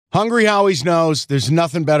Hungry Howie's knows there's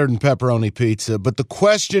nothing better than pepperoni pizza, but the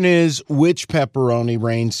question is, which pepperoni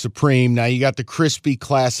reigns supreme? Now, you got the crispy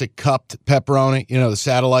classic cupped pepperoni, the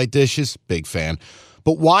satellite dishes, big fan.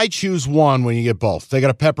 But why choose one when you get both? They got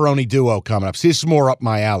a pepperoni duo coming up. See, this is more up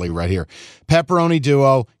my alley right here. Pepperoni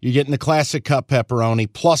duo, you're getting the classic cup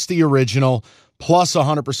pepperoni, plus the original, plus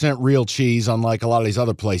 100% real cheese, unlike a lot of these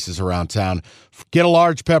other places around town. Get a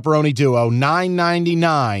large pepperoni duo,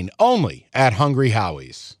 $9.99, only at Hungry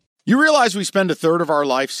Howie's. You realize we spend a third of our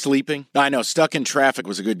life sleeping? I know, stuck in traffic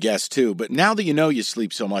was a good guess too, but now that you know you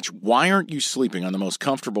sleep so much, why aren't you sleeping on the most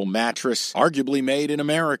comfortable mattress arguably made in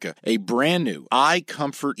America? A brand new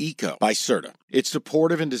iComfort Eco by Serta. It's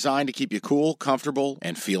supportive and designed to keep you cool, comfortable,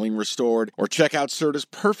 and feeling restored. Or check out Serta's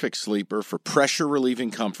Perfect Sleeper for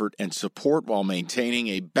pressure-relieving comfort and support while maintaining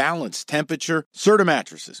a balanced temperature. Serta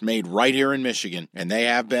mattresses made right here in Michigan, and they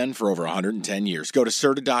have been for over 110 years. Go to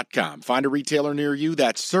Serta.com. Find a retailer near you.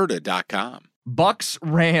 That's Serta.com. Bucks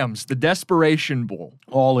Rams, the Desperation Bowl.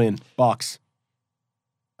 All in. Bucks.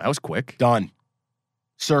 That was quick. Done.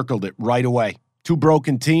 Circled it right away. Two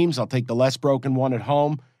broken teams. I'll take the less broken one at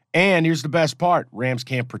home. And here's the best part. Rams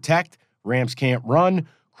can't protect. Rams can't run.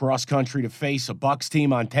 Cross country to face a Bucks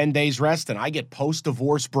team on 10 days rest, and I get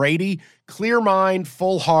post-divorce Brady. Clear mind,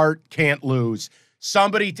 full heart, can't lose.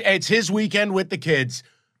 It's his weekend with the kids.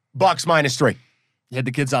 Bucks -3. You had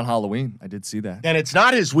the kids on Halloween. I did see that. And it's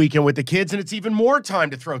not his weekend with the kids, and it's even more time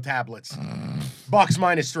to throw tablets. Bucks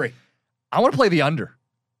 -3. I want to play the under.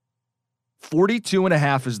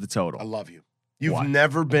 42.5 is the total. I love you. You've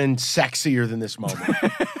never been sexier than this moment.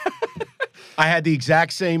 I had the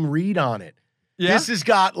exact same read on it. Yeah? This has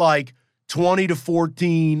got like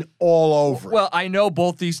 20-14 all over it. Well, I know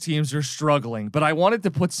both these teams are struggling, but I wanted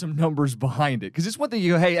to put some numbers behind it. Because it's one thing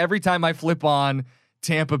you go, hey, every time I flip on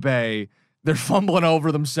Tampa Bay, they're fumbling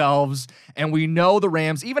over themselves. And we know the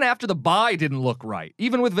Rams, even after the bye, didn't look right.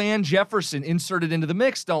 Even with Van Jefferson inserted into the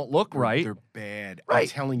mix, don't look right. They're bad. Right. I'm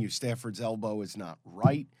telling you, Stafford's elbow is not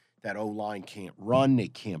right. That O-line can't run. They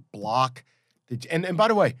can't block. And by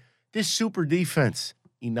the way, this super defense,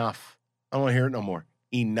 enough. I don't want to hear it no more.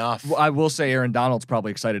 Enough. Well, I will say Aaron Donald's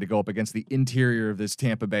probably excited to go up against the interior of this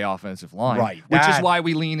Tampa Bay offensive line. Right. Which is why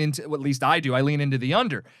we lean into, well, at least I do, I lean into the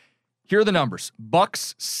under. Here are the numbers.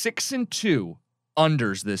 Bucks 6-2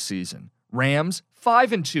 unders this season. Rams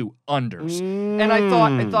 5-2 unders. And I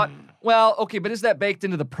thought, well, okay, but is that baked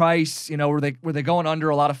into the price? Were they going under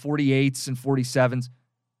a lot of 48s and 47s?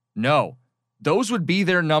 No. Those would be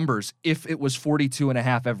their numbers if it was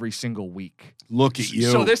 42.5 every single week. Look at you.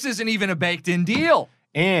 So this isn't even a baked-in deal.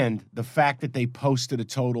 And the fact that they posted a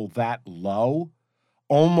total that low,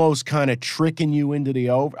 almost kind of tricking you into the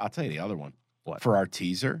over. I'll tell you the other one. What? For our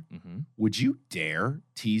teaser, would you dare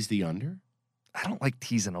tease the under? I don't like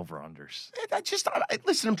teasing over-unders.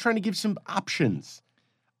 Listen, I'm trying to give some options.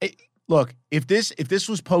 Look, if this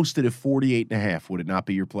was posted at 48.5, would it not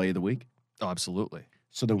be your play of the week? Oh, absolutely.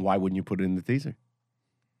 So then why wouldn't you put it in the teaser?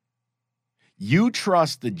 You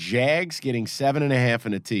trust the Jags getting 7.5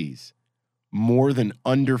 in a tease more than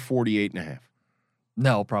under 48.5?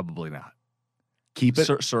 No, probably not. Keep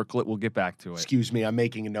it. Circle it. We'll get back to it. Excuse me. I'm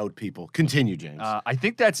making a note, people. Continue, James. I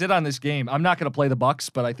think that's it on this game. I'm not going to play the Bucks,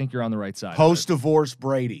 but I think you're on the right side. Post-divorce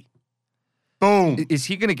Brady. Boom. Is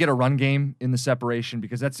he going to get a run game in the separation?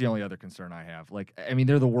 Because that's the only other concern I have.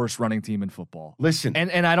 They're the worst running team in football. Listen.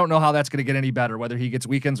 And I don't know how that's going to get any better, whether he gets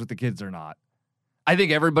weekends with the kids or not. I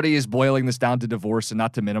think everybody is boiling this down to divorce, and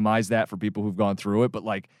not to minimize that for people who've gone through it, but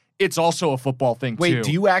it's also a football thing, too. Wait,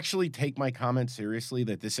 do you actually take my comment seriously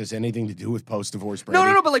that this has anything to do with post-divorce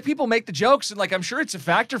Brady? No, but people make the jokes, and I'm sure it's a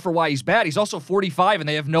factor for why he's bad. He's also 45, and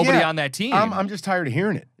they have nobody on that team. I'm just tired of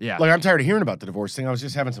hearing it. Yeah. I'm tired of hearing about the divorce thing. I was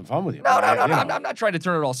just having some fun with you. No, I'm not trying to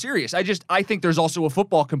turn it all serious. I think there's also a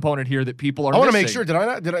football component here that people are I want to missing. make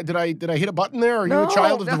sure. Did I hit a button there? Are you a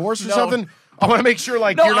child of divorce or no. something? I want to make sure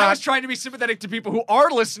you're not. I was trying to be sympathetic to people who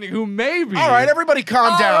are listening who may be. All right, everybody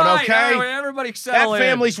calm down, okay? All right, everybody settle in. That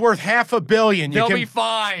family's worth $500 million. They'll be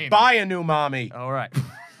fine. Buy a new mommy. All right.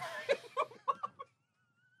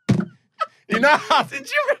 Enough.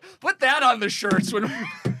 Did you put that on the shirts when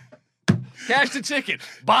cash the ticket?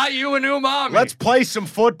 Buy you a new mommy. Let's play some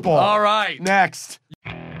football. All right. Next.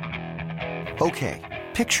 Okay,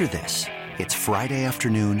 picture this. It's Friday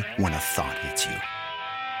afternoon when a thought hits you.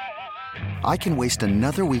 I can waste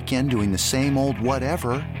another weekend doing the same old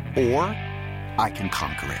whatever, or I can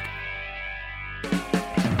conquer it.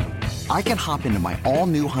 I can hop into my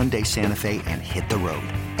all-new Hyundai Santa Fe and hit the road.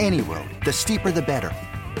 Any road. The steeper, the better.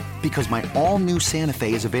 Because my all-new Santa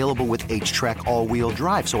Fe is available with H-Track all-wheel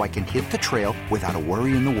drive, so I can hit the trail without a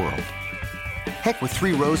worry in the world. Heck, with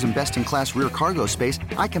 3 rows and best-in-class rear cargo space,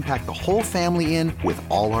 I can pack the whole family in with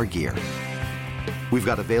all our gear. We've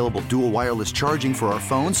got available dual wireless charging for our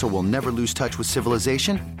phones, so we'll never lose touch with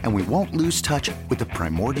civilization, and we won't lose touch with the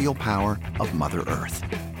primordial power of Mother Earth.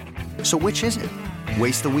 So which is it?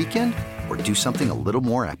 Waste the weekend or do something a little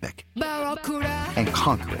more epic? And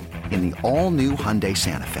conquer it in the all-new Hyundai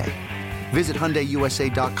Santa Fe. Visit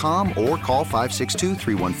HyundaiUSA.com or call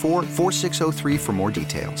 562-314-4603 for more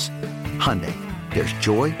details. Hyundai, there's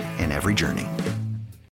joy in every journey.